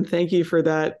acknowledge and thank you for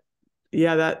that.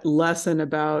 Yeah, that lesson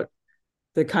about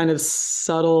the kind of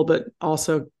subtle, but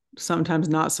also sometimes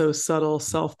not so subtle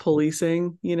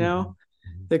self-policing, Mm-hmm.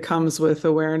 that comes with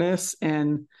awareness.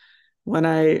 And when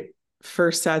I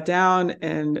first sat down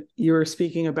and you were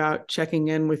speaking about checking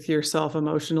in with yourself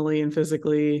emotionally and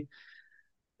physically,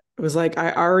 it was like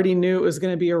I already knew it was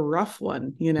going to be a rough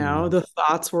one. Mm-hmm. The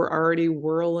thoughts were already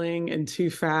whirling and too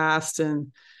fast,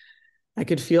 and I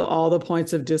could feel all the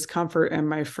points of discomfort. And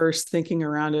my first thinking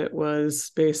around it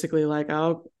was basically like,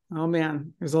 oh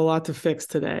man, there's a lot to fix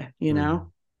today,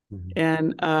 Mm-hmm.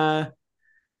 and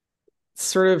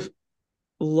sort of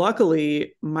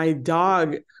luckily my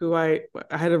dog, who I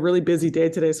had a really busy day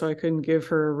today, so I couldn't give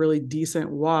her a really decent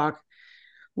walk,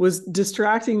 was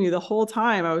distracting me the whole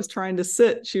time I was trying to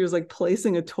sit. She was like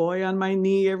placing a toy on my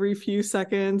knee every few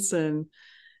seconds and,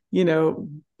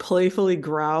 playfully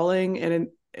growling. And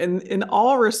in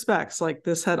all respects, like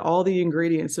this had all the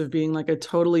ingredients of being like a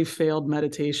totally failed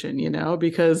meditation,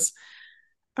 because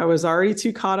I was already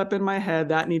too caught up in my head.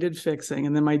 That needed fixing.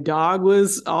 And then my dog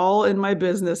was all in my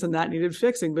business and that needed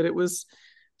fixing. But it was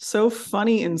so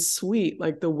funny and sweet,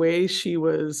 like the way she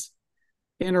was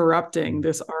interrupting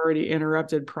this already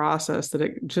interrupted process, that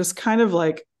it just kind of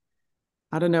like,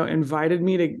 I don't know, invited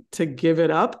me to give it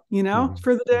up, Mm-hmm.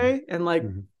 for the day, and like,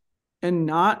 Mm-hmm. and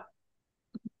not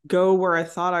go where I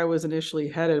thought I was initially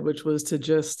headed, which was to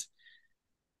just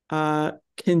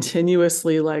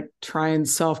continuously like try and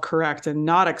self-correct and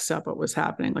not accept what was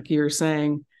happening, like you were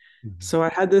saying. Mm-hmm. So I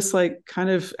had this like kind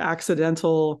of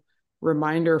accidental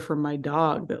reminder from my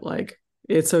dog that like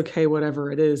it's okay,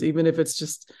 whatever it is, even if it's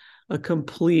just a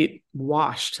complete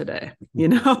wash today,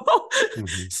 Mm-hmm.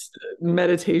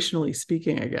 meditationally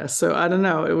speaking, I guess. So I don't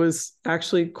know. It was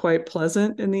actually quite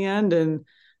pleasant in the end. And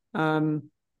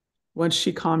once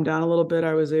she calmed down a little bit,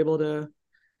 I was able to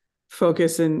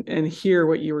focus and hear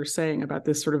what you were saying about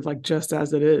this sort of like just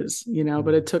as it is, Mm-hmm.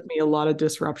 but it took me a lot of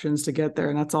disruptions to get there.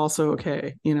 And that's also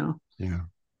okay, Yeah.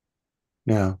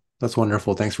 Yeah. That's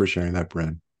wonderful. Thanks for sharing that,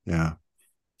 Bryn. Yeah.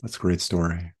 That's a great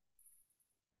story.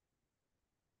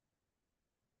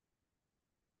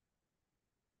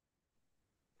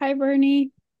 Hi,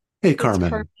 Bernie. Hey, It's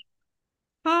Carmen.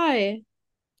 Hi.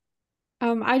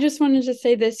 I just wanted to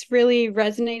say this really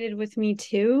resonated with me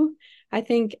too. I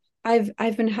think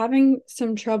I've been having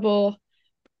some trouble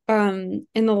in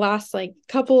the last like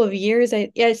couple of years.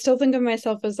 I still think of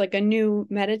myself as like a new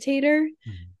meditator,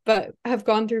 Mm-hmm. but have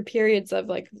gone through periods of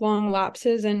like long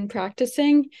lapses in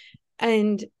practicing.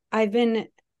 And I've been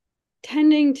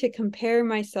tending to compare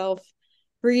myself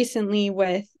recently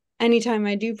with anytime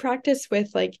I do practice with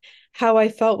like how I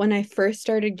felt when I first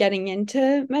started getting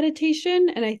into meditation.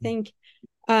 And I think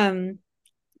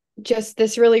just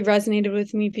this really resonated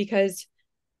with me because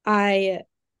I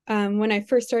when I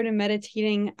first started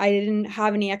meditating, I didn't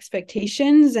have any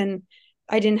expectations and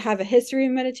I didn't have a history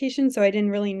of meditation. So I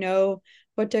didn't really know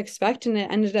what to expect. And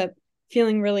it ended up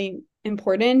feeling really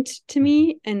important to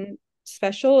me and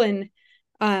special.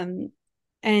 Um,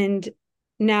 and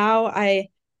now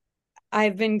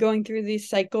I've been going through these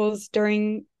cycles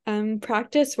during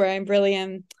practice where I really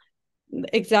am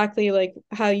exactly like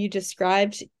how you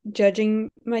described, judging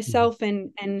myself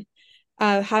and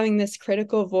having this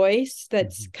critical voice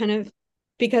that's kind of,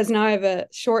 because now I have a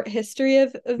short history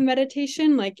of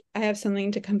meditation, like I have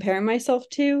something to compare myself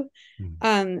to.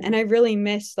 And I really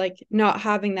miss like not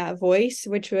having that voice,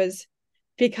 which was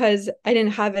because I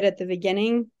didn't have it at the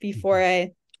beginning before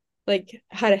I like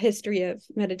had a history of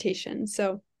meditation.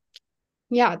 So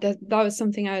yeah, that was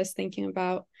something I was thinking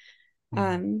about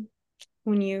when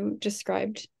you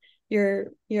described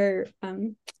your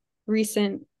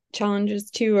recent challenges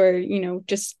too, or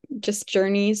just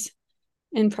journeys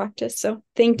in practice. So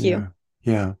thank Yeah. you.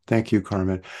 Yeah. Thank you,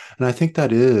 Carmen. And I think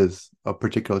that is a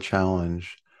particular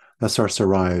challenge that starts to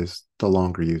rise the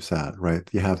longer you sat, right?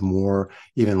 You have more,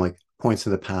 even like points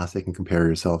in the past that you can compare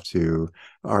yourself to.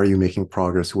 Are you making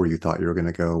progress where you thought you were going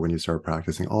to go when you start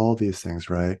practicing? All these things,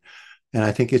 right? And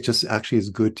I think it just actually is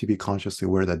good to be consciously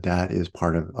aware that that is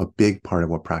part of a big part of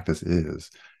what practice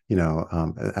is,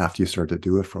 after you start to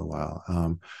do it for a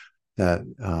while.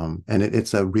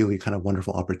 It's a really kind of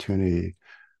wonderful opportunity,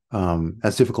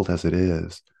 as difficult as it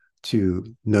is, to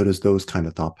notice those kind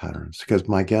of thought patterns. Because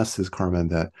my guess is, Carmen,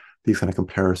 that these kind of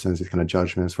comparisons, these kind of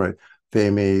judgments, right, they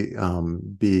may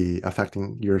be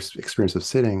affecting your experience of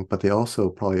sitting, but they also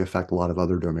probably affect a lot of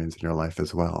other domains in your life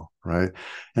as well, right?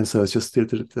 And so it's just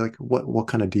like, what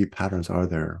kind of deep patterns are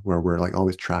there where we're like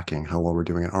always tracking how well we're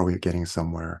doing and are we getting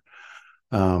somewhere?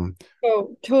 Um,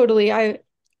 Oh, totally. I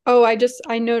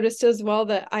noticed as well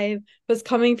that I was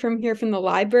coming from here from the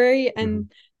library mhm,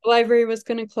 and the library was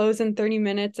going to close in 30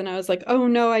 minutes and I was like, "Oh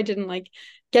no, I didn't like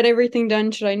get everything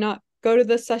done. Should I not go to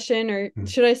the session or mhm,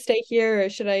 should I stay here or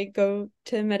should I go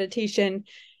to meditation?"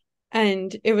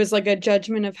 And it was like a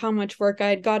judgment of how much work I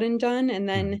had gotten done. And mhm,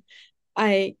 then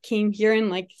I came here and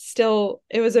like still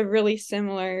it was a really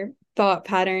similar thought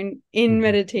pattern in mhm.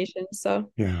 meditation.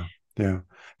 So Yeah, yeah.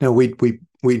 No, we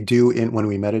do in when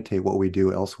we meditate what we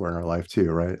do elsewhere in our life too,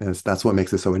 right? And that's what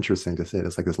makes it so interesting to sit.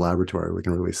 It's like this laboratory. We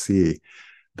can really see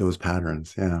those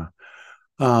patterns. Yeah.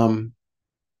 Um,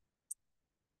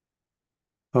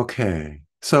 okay.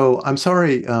 So I'm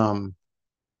sorry.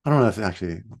 I don't know if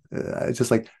actually, it's just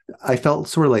like I felt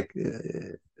sort of like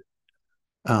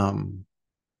kind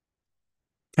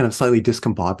of slightly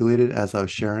discombobulated as I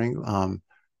was sharing.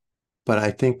 But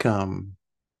I think um,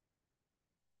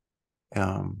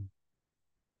 I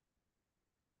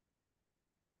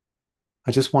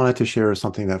just wanted to share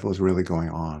something that was really going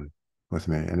on with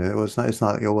me. And it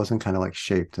wasn't kind of like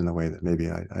shaped in the way that maybe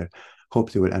I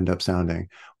hoped it would end up sounding.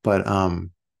 But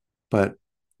but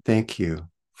thank you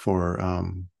for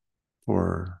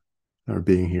for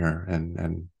being here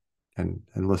and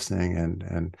listening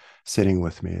and sitting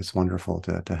with me. It's wonderful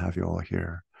to have you all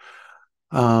here.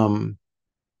 Um,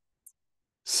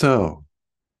 so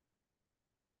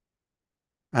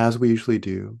as we usually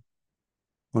do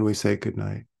when we say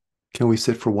goodnight, can we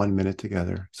sit for 1 minute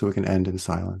together so we can end in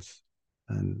silence?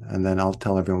 And then I'll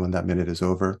tell everyone when that minute is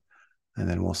over, and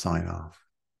then we'll sign off.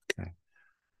 Okay.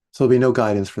 So there'll be no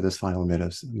guidance for this final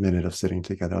minute of sitting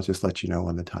together. I'll just let you know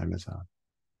when the time is up.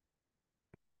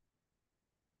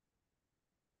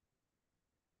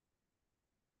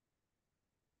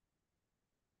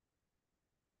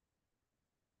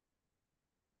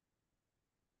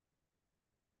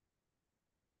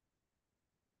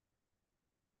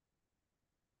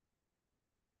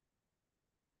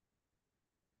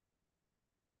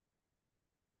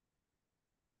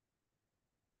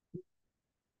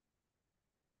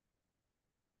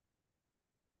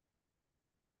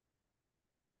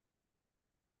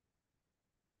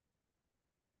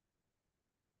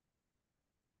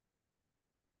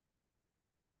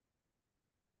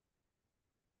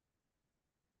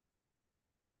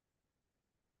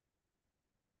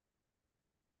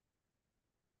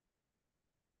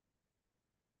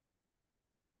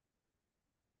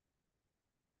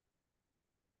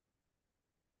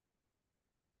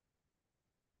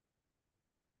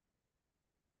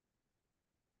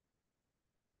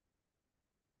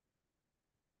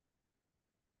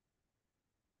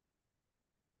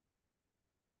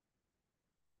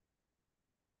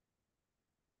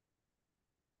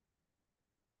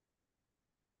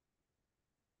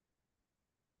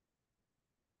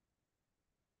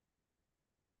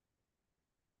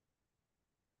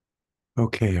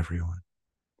 Okay, everyone.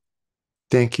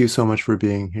 Thank you so much for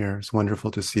being here. It's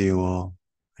wonderful to see you all.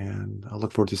 And I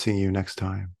look forward to seeing you next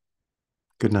time.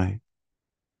 Good night.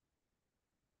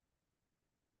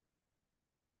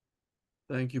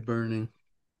 Thank you, Bernie.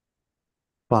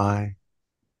 Bye.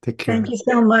 Take care. Thank you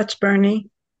so much, Bernie.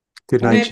 Good night.